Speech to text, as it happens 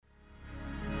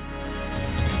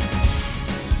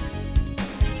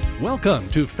Welcome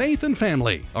to Faith and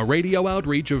Family, a radio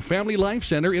outreach of Family Life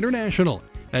Center International.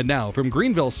 And now from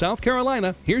Greenville, South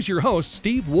Carolina, here's your host,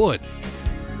 Steve Wood.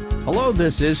 Hello,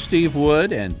 this is Steve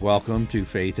Wood, and welcome to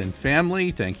Faith and Family.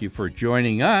 Thank you for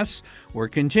joining us. We're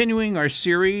continuing our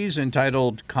series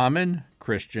entitled Common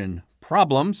Christian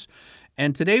Problems,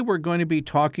 and today we're going to be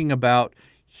talking about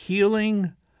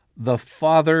healing the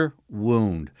father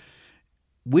wound.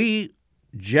 We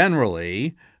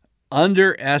generally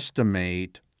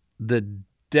underestimate the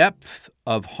depth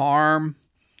of harm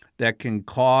that can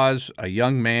cause a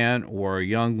young man or a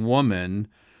young woman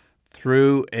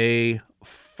through a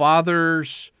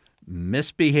father's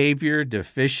misbehavior,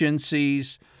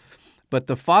 deficiencies. But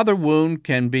the father wound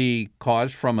can be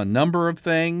caused from a number of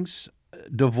things.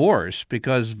 Divorce,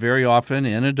 because very often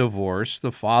in a divorce,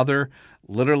 the father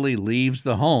literally leaves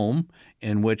the home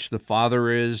in which the father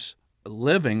is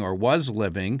living or was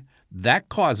living. That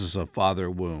causes a father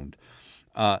wound.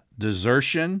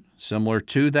 Desertion, similar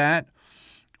to that,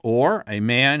 or a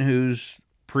man who's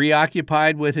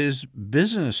preoccupied with his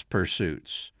business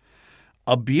pursuits.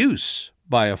 Abuse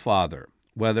by a father,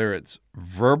 whether it's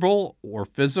verbal or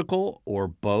physical or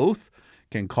both,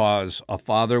 can cause a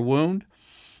father wound.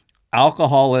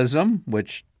 Alcoholism,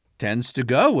 which tends to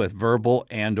go with verbal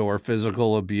and or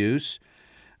physical abuse.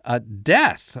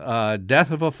 Death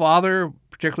of a father,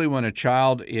 particularly when a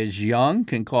child is young,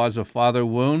 can cause a father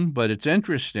wound, but it's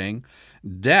interesting,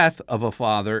 death of a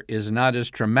father is not as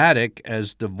traumatic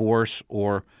as divorce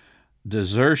or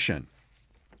desertion.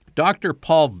 Dr.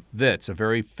 Paul Vitz, a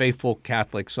very faithful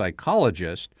Catholic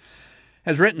psychologist,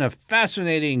 has written a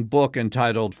fascinating book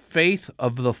entitled Faith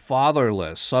of the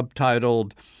Fatherless,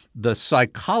 subtitled The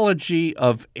Psychology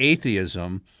of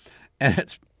Atheism, and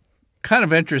it's kind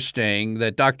of interesting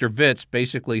that Dr. Vitz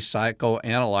basically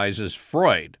psychoanalyzes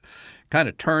Freud, kind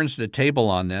of turns the table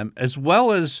on them, as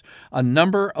well as a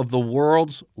number of the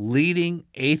world's leading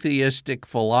atheistic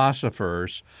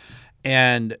philosophers.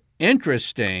 And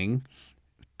interesting,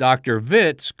 Dr.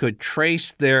 Vitz could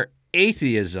trace their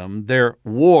atheism, their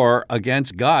war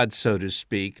against God, so to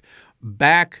speak,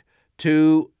 back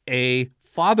to a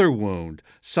father wound,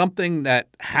 something that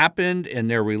happened in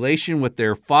their relation with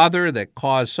their father that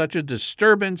caused such a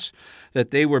disturbance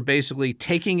that they were basically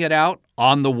taking it out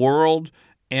on the world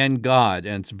and God.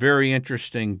 And it's a very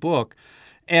interesting book.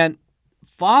 And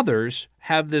fathers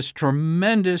have this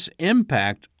tremendous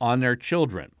impact on their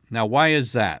children. Now, why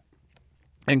is that?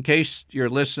 In case you're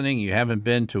listening, you haven't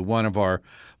been to one of our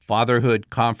fatherhood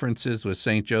conferences with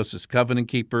St. Joseph's Covenant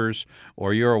Keepers,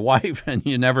 or you're a wife and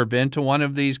you've never been to one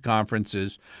of these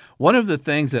conferences, one of the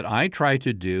things that I try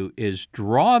to do is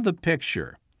draw the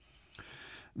picture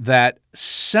that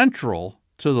central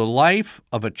to the life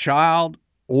of a child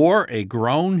or a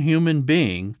grown human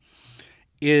being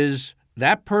is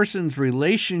that person's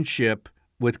relationship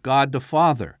with God the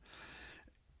Father.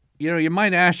 You know, you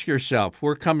might ask yourself,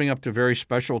 we're coming up to a very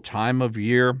special time of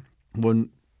year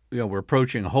when we're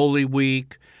approaching Holy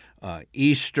Week,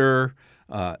 Easter,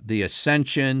 the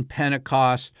Ascension,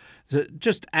 Pentecost.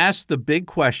 Just ask the big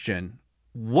question,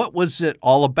 what was it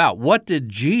all about? What did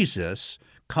Jesus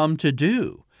come to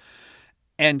do?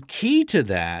 And key to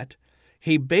that,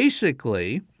 he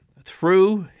basically,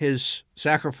 through his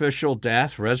sacrificial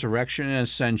death, resurrection, and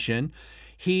ascension,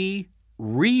 he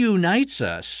reunites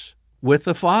us with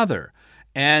the Father.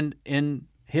 And in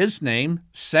his name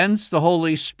sends the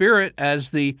Holy Spirit as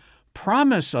the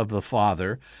promise of the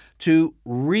Father to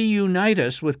reunite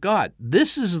us with God.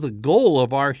 This is the goal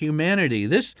of our humanity.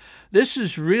 This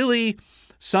is really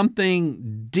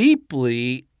something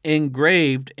deeply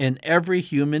engraved in every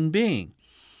human being.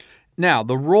 Now,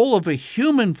 the role of a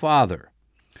human father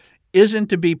isn't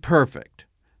to be perfect.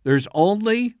 There's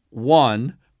only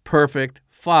one perfect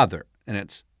father, and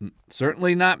it's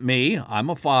certainly not me. I'm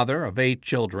a father of 8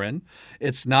 children.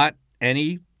 It's not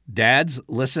any dads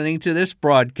listening to this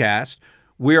broadcast.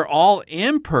 We're all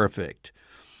imperfect.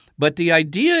 But the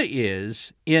idea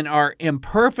is, in our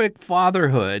imperfect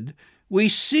fatherhood, we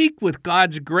seek with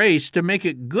God's grace to make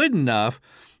it good enough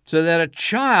so that a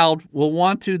child will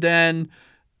want to then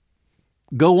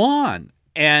go on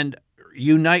and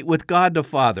unite with God the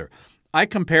Father. I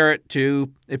compare it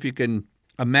to, if you can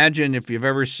imagine, if you've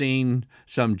ever seen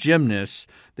some gymnasts,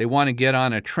 they want to get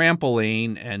on a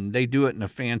trampoline and they do it in a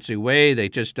fancy way. They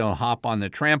just don't hop on the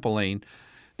trampoline.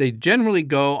 They generally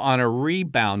go on a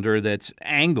rebounder that's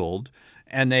angled,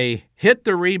 and they hit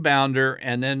the rebounder,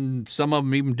 and then some of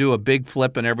them even do a big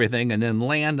flip and everything, and then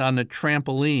land on the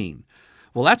trampoline.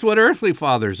 Well, that's what earthly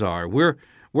fathers are. We're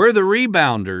We're the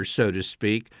rebounders, so to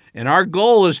speak, and our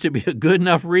goal is to be a good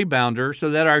enough rebounder so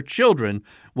that our children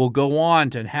will go on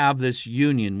to have this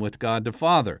union with God the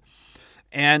Father.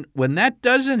 And when that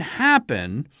doesn't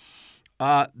happen,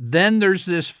 then there's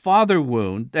this father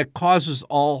wound that causes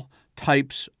all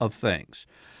types of things.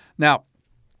 Now,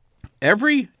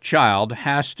 every child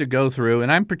has to go through,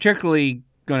 and I'm particularly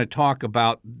going to talk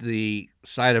about the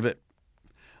side of it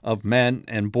of men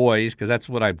and boys, because that's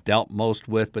what I've dealt most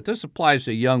with, but this applies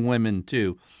to young women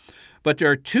too. But there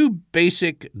are two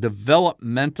basic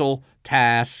developmental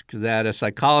tasks that a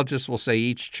psychologist will say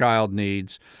each child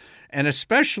needs, and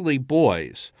especially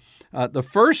boys. The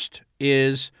first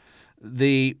is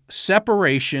the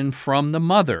separation from the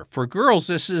mother. For girls,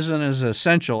 this isn't as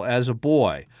essential as a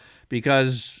boy,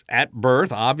 because at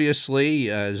birth,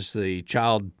 obviously, as the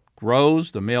child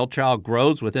grows, the male child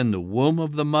grows within the womb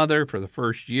of the mother. For the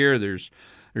first year, there's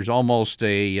almost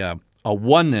a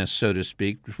oneness, so to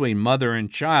speak, between mother and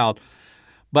child.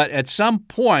 But at some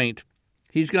point,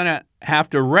 he's going to have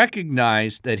to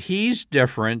recognize that he's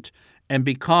different and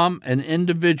become an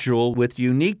individual with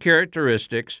unique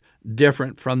characteristics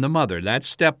different from the mother. That's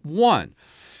step one.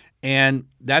 And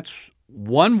that's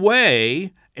one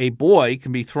way a boy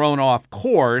can be thrown off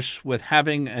course with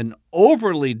having an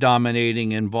overly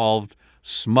dominating, involved,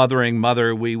 smothering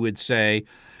mother, we would say,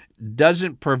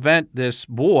 doesn't prevent this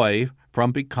boy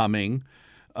from becoming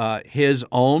his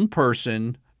own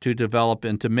person to develop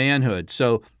into manhood.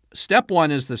 So step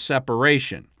one is the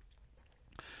separation.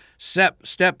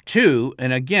 Step two,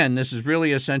 and again, this is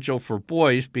really essential for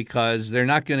boys because they're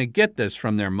not going to get this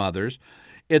from their mothers,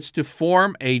 it's to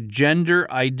form a gender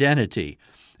identity.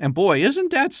 And boy,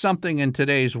 isn't that something in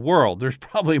today's world? There's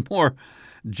probably more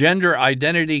gender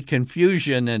identity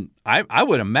confusion than I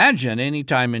would imagine any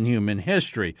time in human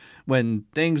history, when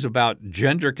things about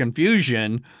gender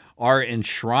confusion are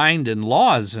enshrined in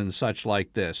laws and such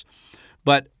like this.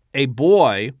 But a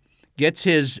boy gets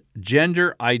his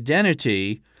gender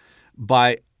identity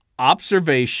by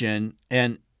observation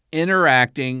and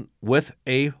interacting with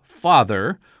a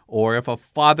father, or if a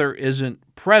father isn't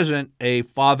present, a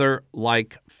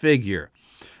father-like figure.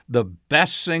 The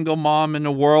best single mom in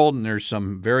the world, and there's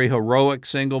some very heroic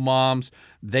single moms,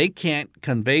 they can't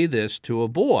convey this to a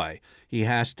boy. He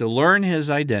has to learn his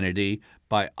identity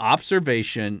by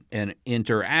observation and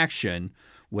interaction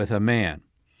with a man.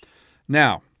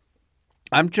 Now,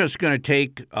 I'm just going to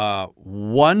take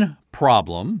one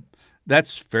problem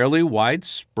that's fairly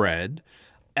widespread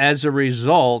as a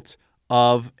result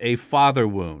of a father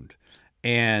wound.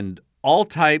 And all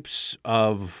types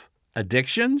of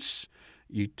addictions.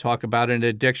 You talk about an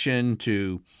addiction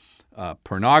to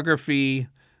pornography,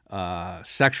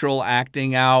 sexual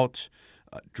acting out,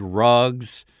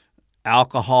 drugs,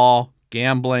 alcohol,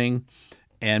 gambling,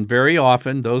 and very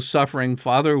often those suffering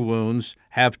father wounds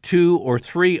have 2 or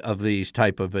 3 of these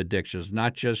type of addictions,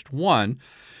 not just one,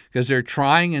 because they're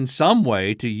trying in some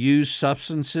way to use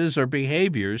substances or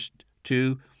behaviors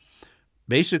to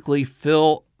basically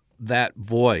fill that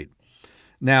void.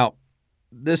 Now,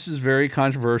 this is very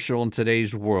controversial in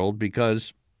today's world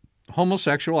because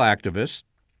homosexual activists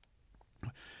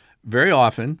very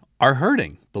often are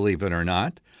hurting, believe it or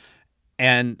not.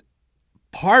 And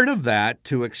part of that,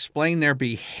 to explain their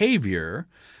behavior,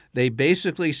 they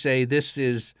basically say this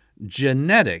is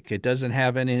genetic. It doesn't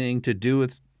have anything to do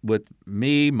with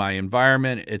me, my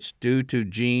environment. It's due to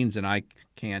genes, and I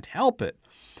can't help it.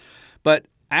 But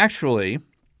actually,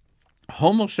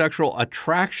 homosexual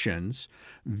attractions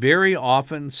very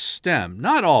often stem,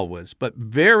 not always, but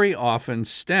very often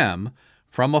stem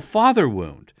from a father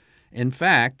wound. In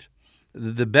fact,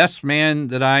 the best man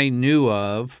that I knew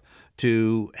of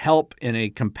to help in a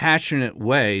compassionate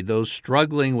way those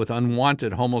struggling with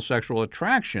unwanted homosexual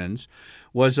attractions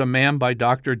was a man by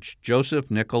Dr. Joseph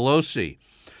Nicolosi.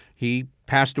 He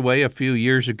passed away a few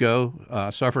years ago,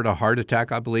 suffered a heart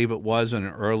attack, I believe it was, and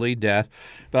an early death.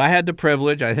 But I had the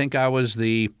privilege, I think I was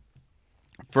the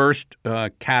first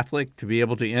Catholic to be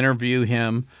able to interview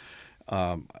him.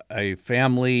 A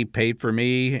family paid for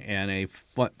me and a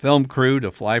film crew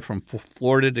to fly from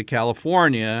Florida to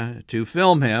California to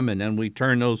film him, and then we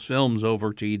turned those films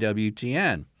over to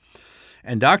EWTN.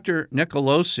 And Dr.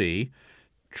 Nicolosi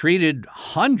treated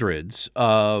hundreds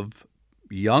of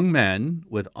young men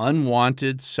with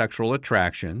unwanted sexual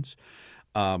attractions.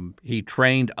 He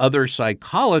trained other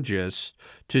psychologists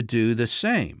to do the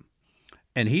same.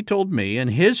 And he told me in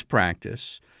his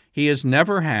practice, he has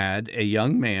never had a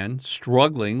young man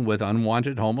struggling with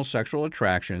unwanted homosexual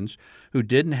attractions who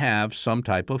didn't have some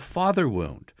type of father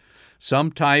wound,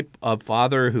 some type of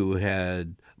father who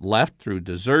had left through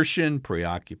desertion,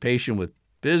 preoccupation with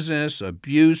business,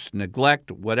 abuse,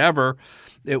 neglect, whatever,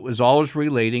 it was always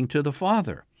relating to the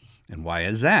father. And why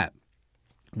is that?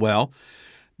 Well,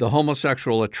 the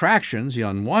homosexual attractions, the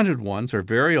unwanted ones, are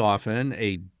very often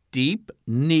a deep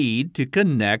need to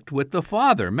connect with the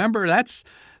father. Remember, that's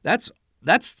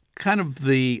kind of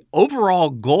the overall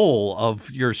goal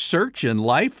of your search in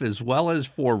life as well as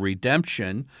for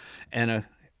redemption. And an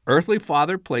earthly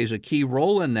father plays a key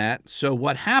role in that. So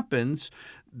what happens,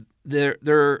 there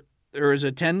is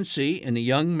a tendency in a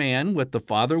young man with the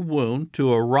father wound to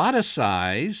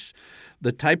eroticize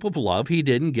the type of love he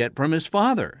didn't get from his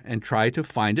father and try to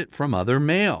find it from other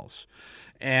males.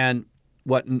 And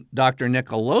what Dr.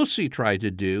 Nicolosi tried to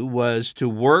do was to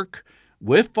work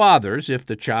with fathers, if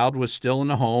the child was still in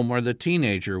the home or the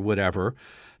teenager, whatever,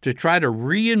 to try to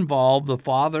re-involve the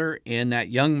father in that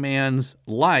young man's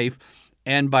life.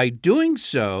 And by doing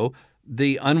so,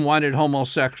 the unwanted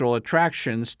homosexual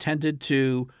attractions tended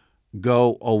to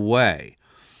go away.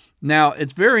 Now,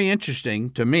 it's very interesting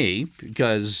to me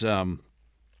because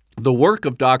the work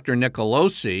of Dr.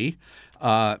 Nicolosi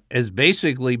has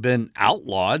basically been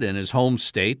outlawed in his home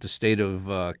state, the state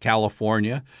of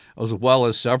California, as well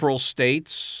as several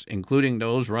states, including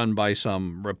those run by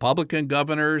some Republican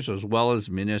governors, as well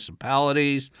as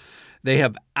municipalities. They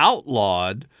have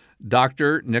outlawed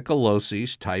Dr.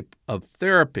 Nicolosi's type of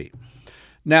therapy.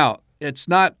 Now, it's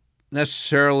not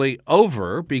necessarily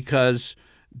over because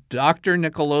Dr.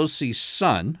 Nicolosi's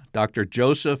son, Dr.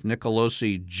 Joseph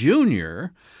Nicolosi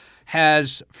Jr.,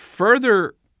 has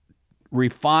further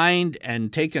refined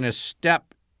and taken a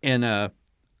step in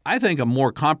I think, a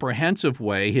more comprehensive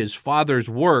way, his father's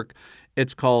work.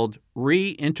 It's called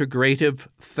reintegrative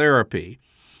therapy.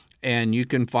 And you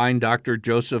can find Dr.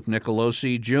 Joseph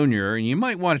Nicolosi Jr., and you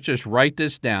might want to just write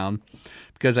this down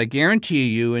because I guarantee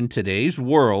you in today's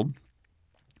world,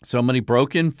 so many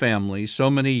broken families, so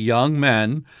many young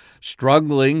men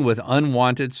struggling with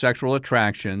unwanted sexual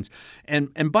attractions.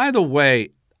 And by the way,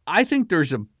 I think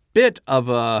there's a bit of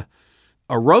a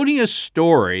erroneous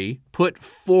story put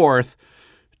forth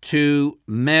to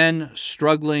men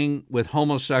struggling with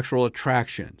homosexual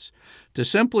attractions. To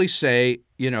simply say,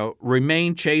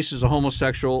 remain chaste as a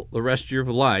homosexual the rest of your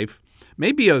life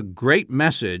may be a great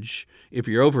message if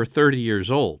you're over 30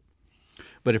 years old.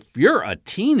 But if you're a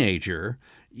teenager,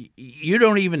 you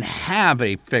don't even have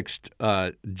a fixed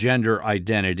gender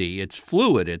identity. It's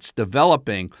fluid, it's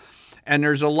developing, and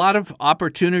there's a lot of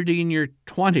opportunity in your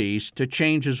 20s to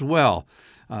change as well.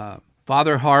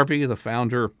 Father Harvey, the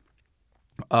founder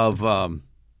of,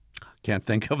 can't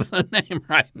think of the name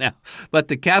right now, but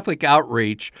the Catholic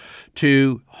Outreach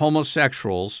to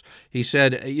Homosexuals, he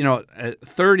said, at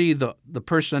 30, the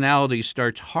personality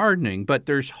starts hardening, but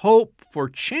there's hope for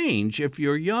change if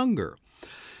you're younger.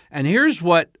 And here's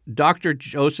what Dr.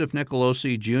 Joseph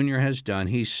Nicolosi Jr. has done.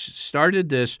 He started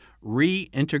this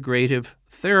reintegrative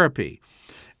therapy.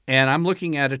 And I'm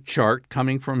looking at a chart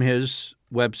coming from his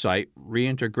website,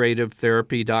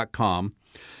 reintegrativetherapy.com.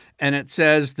 And it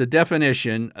says the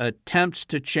definition, attempts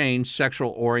to change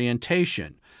sexual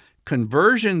orientation.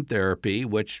 Conversion therapy,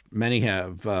 which many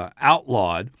have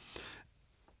outlawed,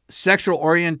 sexual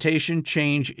orientation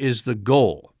change is the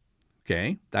goal.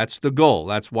 Okay, that's the goal.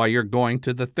 That's why you're going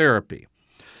to the therapy.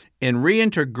 In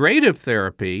reintegrative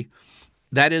therapy,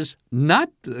 that is not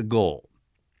the goal.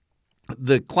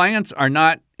 The clients are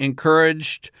not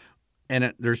encouraged,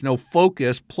 and there's no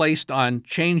focus placed on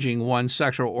changing one's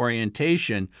sexual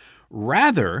orientation.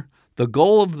 Rather, the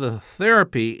goal of the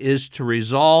therapy is to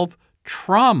resolve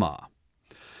trauma.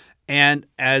 And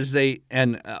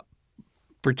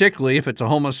particularly if it's a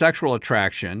homosexual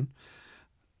attraction,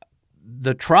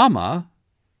 the trauma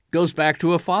goes back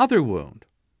to a father wound.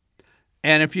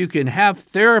 And if you can have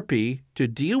therapy to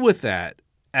deal with that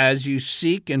as you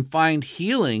seek and find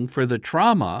healing for the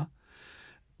trauma,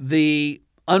 the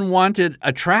unwanted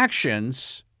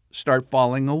attractions start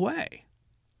falling away.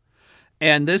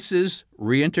 And this is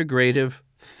reintegrative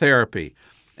therapy,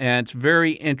 and it's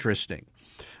very interesting.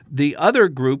 The other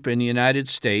group in the United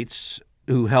States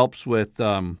who helps with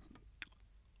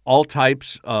all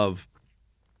types of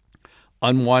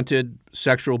unwanted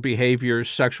sexual behaviors,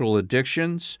 sexual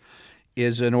addictions,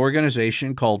 is an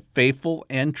organization called Faithful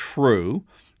and True.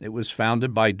 It was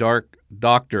founded by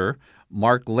Dr.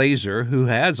 Mark Laser, who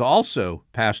has also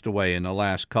passed away in the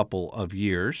last couple of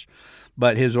years.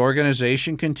 But his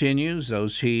organization continues.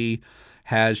 Those he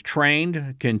has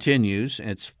trained continues.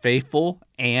 It's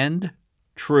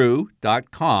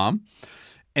faithfulandtrue.com.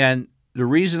 And the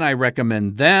reason I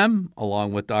recommend them,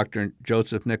 along with Dr.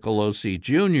 Joseph Nicolosi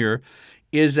Jr.,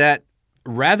 is that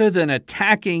rather than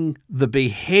attacking the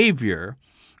behavior,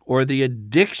 or the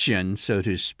addiction, so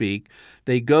to speak.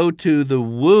 They go to the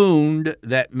wound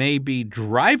that may be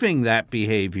driving that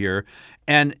behavior,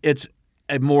 and it's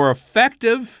a more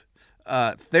effective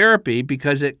therapy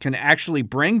because it can actually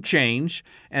bring change.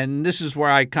 And this is where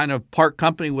I kind of part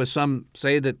company with some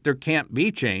say that there can't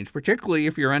be change, particularly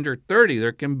if you're under 30.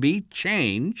 There can be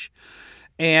change,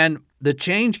 and the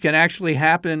change can actually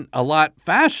happen a lot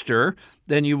faster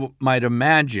than you might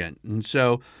imagine. And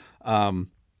so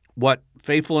what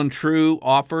Faithful and True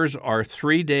offers are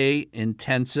 3-day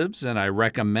intensives, and I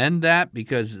recommend that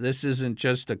because this isn't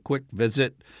just a quick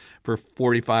visit for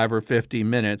 45 or 50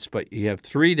 minutes, but you have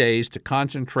 3 days to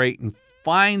concentrate and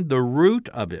find the root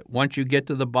of it once you get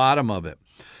to the bottom of it.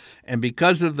 And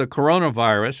because of the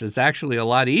coronavirus, it's actually a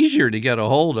lot easier to get a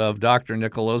hold of Dr.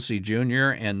 Nicolosi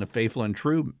Jr. and the Faithful and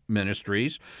True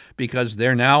Ministries because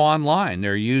they're now online.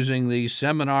 They're using these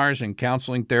seminars and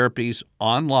counseling therapies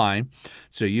online,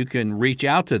 so you can reach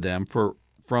out to them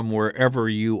from wherever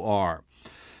you are.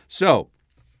 So,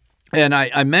 and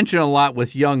I mention a lot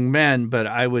with young men, but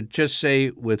I would just say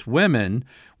with women,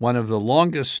 one of the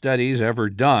longest studies ever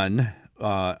done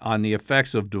on the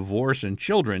effects of divorce in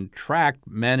children tracked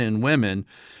men and women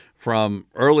from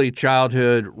early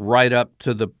childhood right up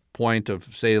to the point of,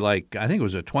 say, like, I think it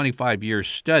was a 25-year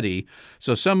study.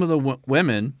 So some of the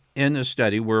women in the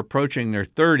study were approaching their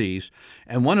 30s,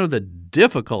 and one of the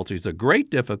difficulties, the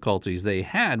great difficulties they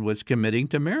had was committing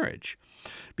to marriage.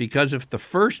 Because if the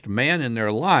first man in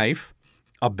their life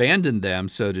abandoned them,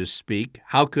 so to speak,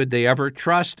 how could they ever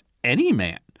trust any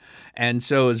man? And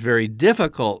so it's very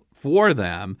difficult for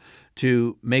them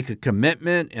to make a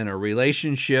commitment in a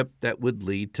relationship that would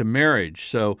lead to marriage.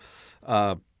 So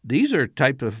these are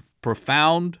type of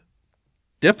profound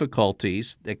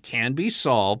difficulties that can be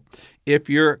solved if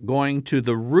you're going to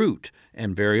the root.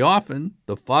 And very often,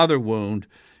 the father wound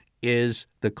is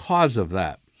the cause of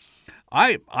that.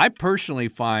 I personally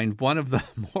find one of the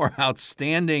more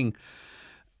outstanding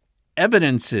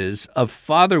evidences of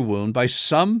father wound by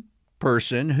some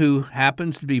person who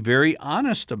happens to be very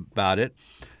honest about it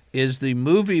is the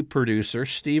movie producer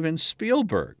Steven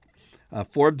Spielberg.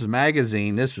 Forbes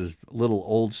magazine, this is a little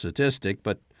old statistic,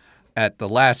 but at the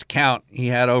last count, he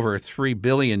had over $3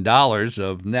 billion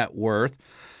of net worth,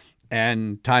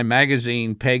 and Time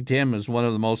magazine pegged him as one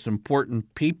of the most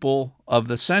important people of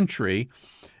the century.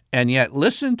 And yet,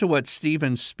 listen to what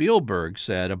Steven Spielberg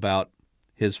said about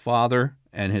his father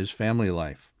and his family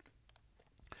life.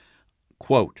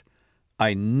 Quote,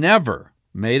 "I never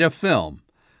made a film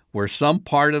where some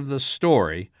part of the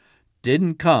story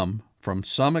didn't come from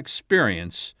some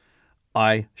experience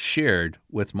I shared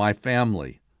with my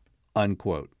family."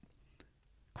 Unquote.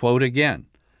 Quote again,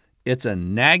 "It's a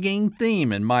nagging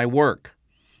theme in my work.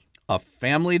 A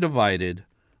family divided,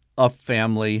 a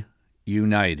family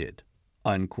united."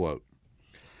 Unquote.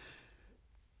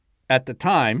 At the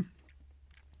time,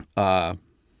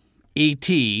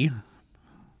 E.T.,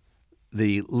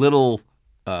 the little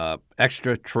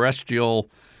extraterrestrial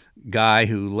guy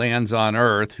who lands on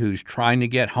Earth who's trying to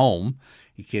get home,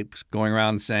 he keeps going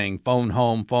around saying, phone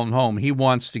home, phone home. He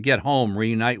wants to get home,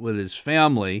 reunite with his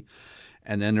family.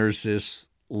 And then there's this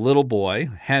little boy,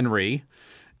 Henry,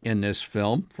 in this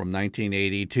film from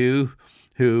 1982,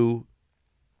 who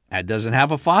doesn't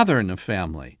have a father in the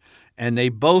family. And they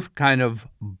both kind of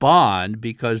bond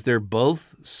because they're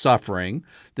both suffering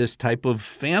this type of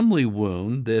family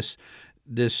wound, this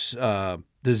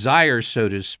desire, so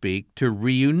to speak, to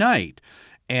reunite.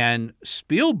 And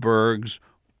Spielberg's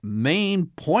main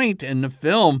point in the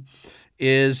film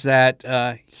is that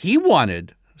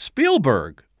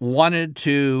Spielberg wanted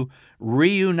to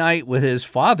reunite with his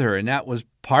father, and that was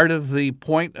part of the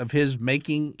point of his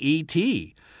making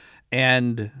E.T.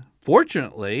 And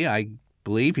fortunately, I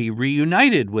believe he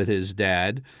reunited with his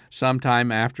dad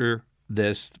sometime after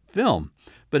this film.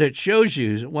 But it shows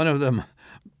you one of the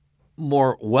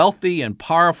more wealthy and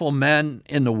powerful men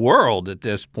in the world at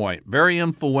this point, very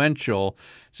influential,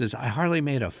 says, I hardly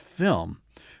made a film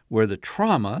where the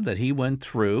trauma that he went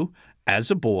through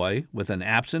as a boy with an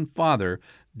absent father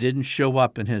didn't show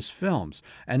up in his films.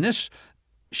 And this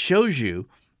shows you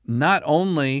not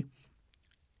only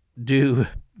do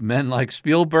men like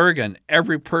Spielberg and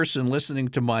every person listening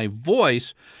to my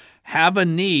voice have a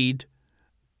need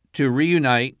to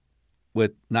reunite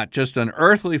with not just an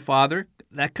earthly father,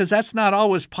 because that's not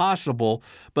always possible,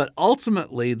 but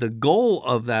ultimately the goal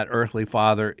of that earthly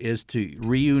father is to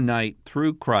reunite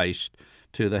through Christ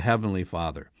to the Heavenly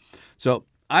Father. So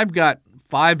I've got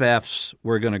 5 F's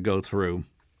we're going to go through,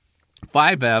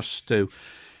 5 F's to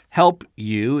help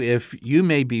you if you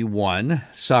may be one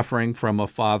suffering from a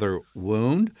father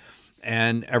wound,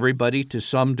 and everybody to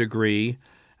some degree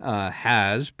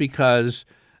has, because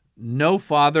no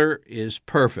father is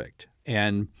perfect.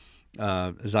 And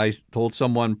as I told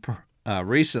someone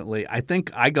recently, I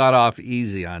think I got off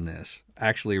easy on this,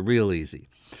 actually real easy.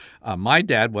 My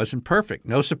dad wasn't perfect.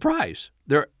 No surprise.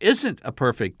 There isn't a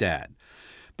perfect dad.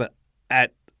 But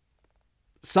at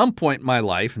some point in my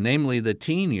life, namely the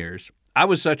teen years, I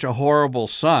was such a horrible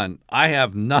son, I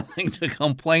have nothing to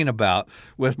complain about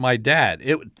with my dad.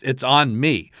 It's on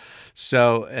me.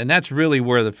 So, and that's really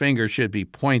where the finger should be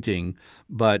pointing.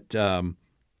 But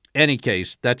any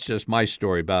case, that's just my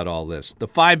story about all this. The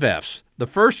 5 F's. The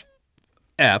first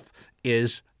F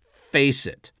is face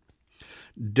it.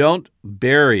 Don't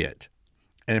bury it.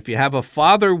 And if you have a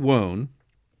father wound,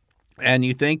 and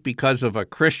you think because of a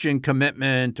Christian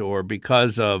commitment or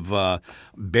because of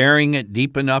burying it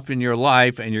deep enough in your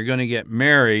life and you're going to get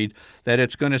married, that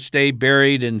it's going to stay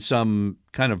buried in some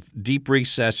kind of deep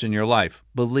recess in your life,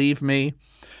 believe me,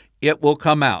 it will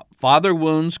come out. Father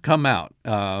wounds come out.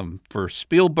 For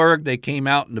Spielberg, they came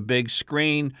out in the big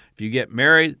screen. If you get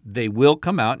married, they will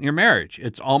come out in your marriage.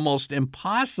 It's almost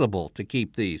impossible to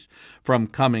keep these from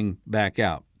coming back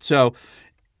out. So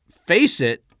face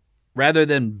it rather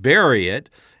than bury it,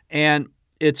 and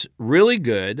it's really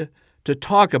good to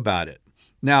talk about it.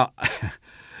 Now,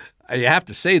 I have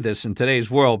to say this in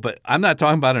today's world, but I'm not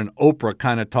talking about an Oprah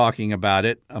kind of talking about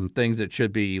it, things that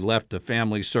should be left to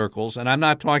family circles, and I'm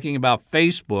not talking about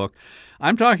Facebook.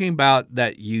 I'm talking about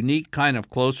that unique kind of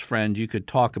close friend you could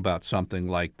talk about something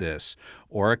like this,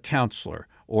 or a counselor,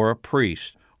 or a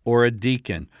priest, or a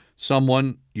deacon,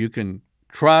 someone you can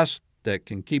trust that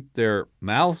can keep their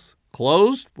mouth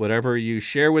closed, whatever you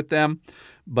share with them,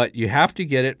 but you have to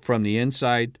get it from the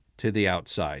inside to the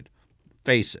outside.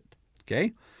 Face it,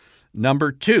 okay?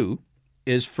 Number 2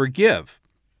 is forgive.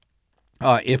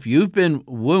 If you've been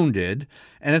wounded,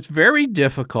 and it's very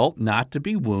difficult not to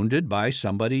be wounded by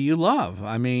somebody you love.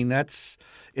 I mean, it's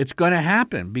going to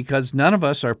happen because none of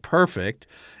us are perfect,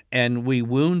 and we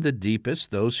wound the deepest,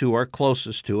 those who are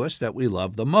closest to us that we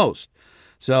love the most.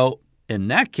 So in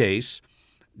that case,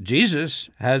 Jesus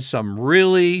has some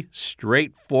really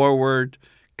straightforward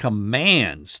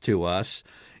commands to us.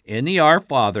 In the Our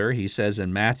Father, he says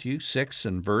in Matthew 6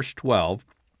 and verse 12,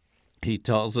 he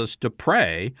tells us to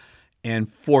pray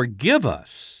and forgive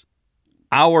us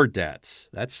our debts.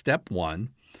 That's step 1.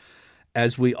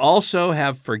 As we also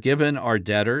have forgiven our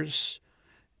debtors.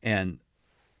 And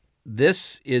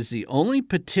this is the only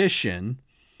petition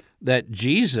that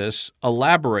Jesus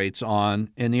elaborates on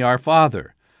in the Our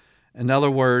Father. In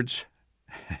other words,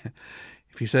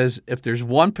 if he says, if there's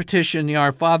one petition in the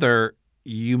Our Father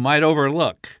you might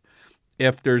overlook,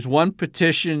 if there's one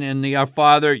petition in the Our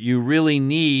Father you really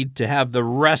need to have the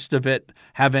rest of it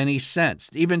have any sense,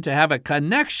 even to have a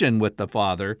connection with the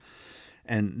Father.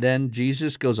 And then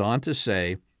Jesus goes on to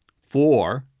say,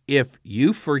 for if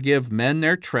you forgive men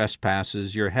their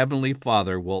trespasses, your heavenly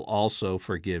Father will also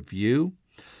forgive you.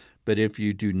 But if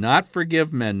you do not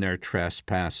forgive men their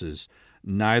trespasses,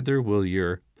 neither will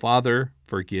your Father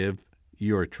forgive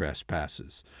your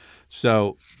trespasses.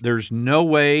 So there's no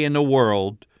way in the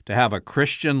world to have a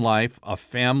Christian life, a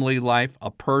family life, a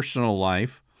personal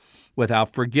life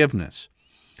without forgiveness.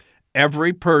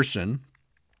 Every person,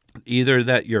 either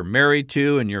that you're married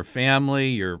to in your family,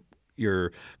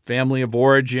 your family of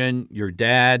origin, your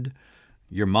dad,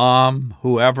 your mom,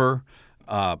 whoever,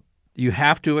 you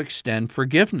have to extend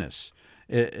forgiveness.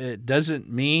 It doesn't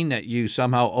mean that you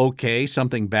somehow okay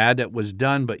something bad that was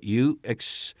done, but you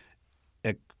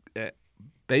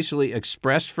basically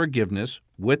express forgiveness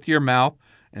with your mouth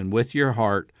and with your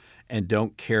heart and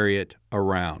don't carry it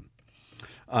around.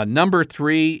 Number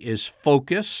 3 is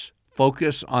focus.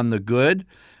 Focus on the good.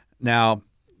 Now,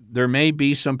 there may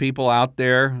be some people out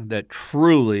there that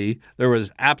truly there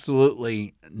was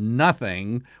absolutely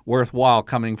nothing worthwhile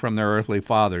coming from their earthly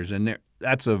fathers, and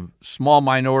that's a small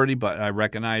minority, but I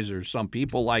recognize there's some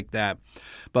people like that.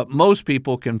 But most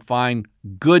people can find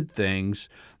good things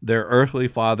their earthly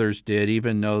fathers did,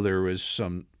 even though there was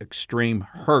some extreme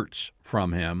hurts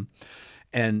from him.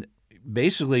 And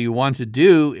basically you want to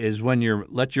do is when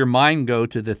let your mind go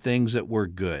to the things that were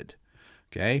good,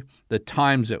 okay? The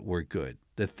times that were good,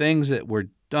 the things that were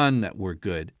done that were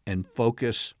good, and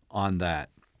focus on that.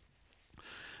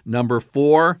 Number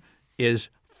 4 is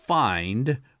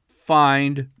find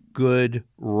good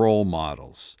role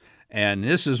models. And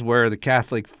this is where the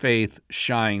Catholic faith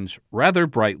shines rather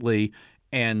brightly,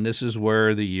 and this is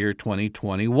where the year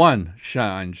 2021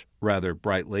 shines rather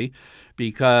brightly,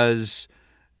 because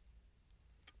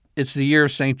it's the year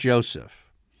of St.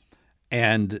 Joseph.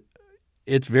 And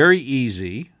it's very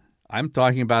easy. I'm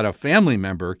talking about a family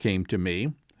member came to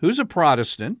me who's a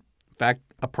Protestant. In fact,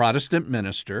 a Protestant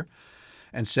minister,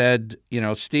 and said,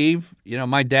 Steve,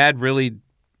 my dad really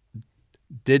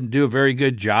didn't do a very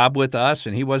good job with us,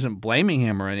 and he wasn't blaming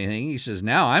him or anything. He says,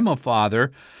 now I'm a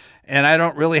father, and I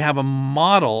don't really have a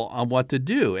model on what to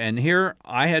do. And here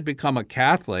I had become a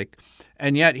Catholic,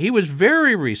 and yet he was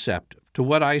very receptive to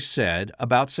what I said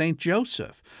about St.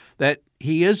 Joseph, that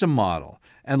he is a model.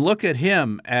 And look at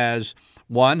him as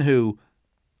one who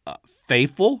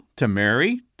faithful to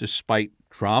Mary despite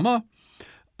trauma,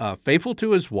 faithful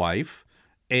to his wife,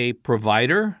 a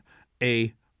provider,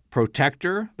 a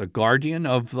protector, the guardian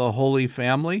of the Holy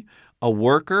Family, a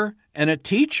worker, and a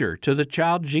teacher to the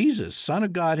child Jesus, Son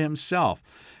of God himself.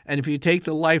 And if you take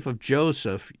the life of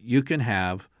Joseph, you can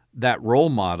have that role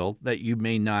model that you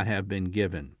may not have been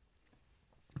given.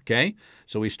 Okay,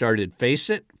 so we started face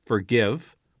it,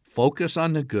 forgive, focus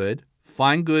on the good,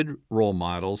 find good role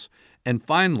models, and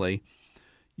finally,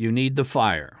 you need the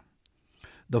fire.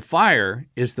 The fire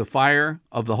is the fire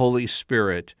of the Holy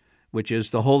Spirit, which is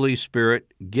the Holy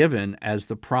Spirit given as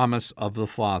the promise of the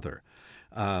Father.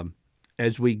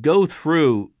 As we go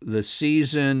through the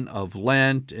season of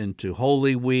Lent into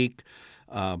Holy Week,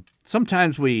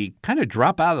 sometimes we kind of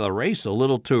drop out of the race a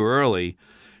little too early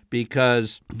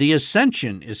because the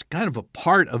ascension is kind of a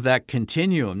part of that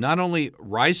continuum, not only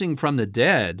rising from the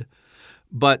dead,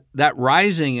 but that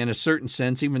rising in a certain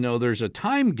sense, even though there's a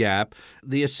time gap,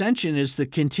 the ascension is the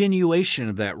continuation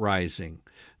of that rising,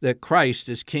 that Christ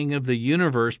is King of the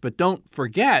universe. But don't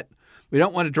forget, we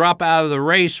don't want to drop out of the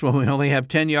race when we only have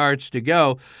 10 yards to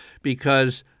go,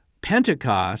 because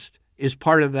Pentecost is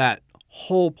part of that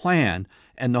whole plan,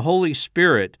 and the Holy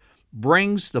Spirit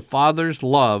brings the Father's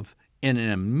love in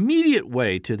an immediate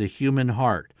way to the human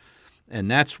heart. And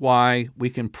that's why we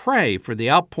can pray for the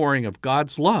outpouring of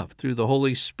God's love through the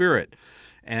Holy Spirit.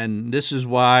 And this is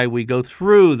why we go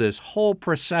through this whole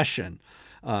procession,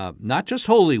 not just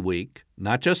Holy Week,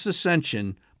 not just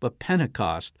Ascension, but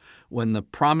Pentecost, when the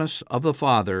promise of the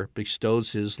Father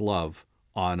bestows his love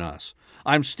on us.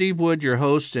 I'm Steve Wood, your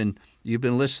host, and you've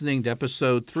been listening to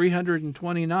episode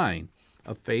 329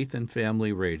 of Faith and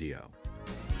Family Radio.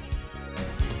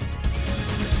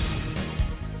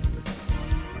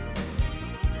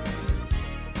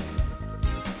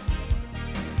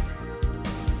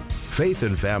 Faith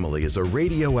and Family is a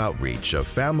radio outreach of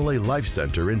Family Life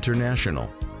Center International.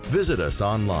 Visit us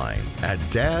online at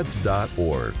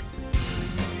dads.org.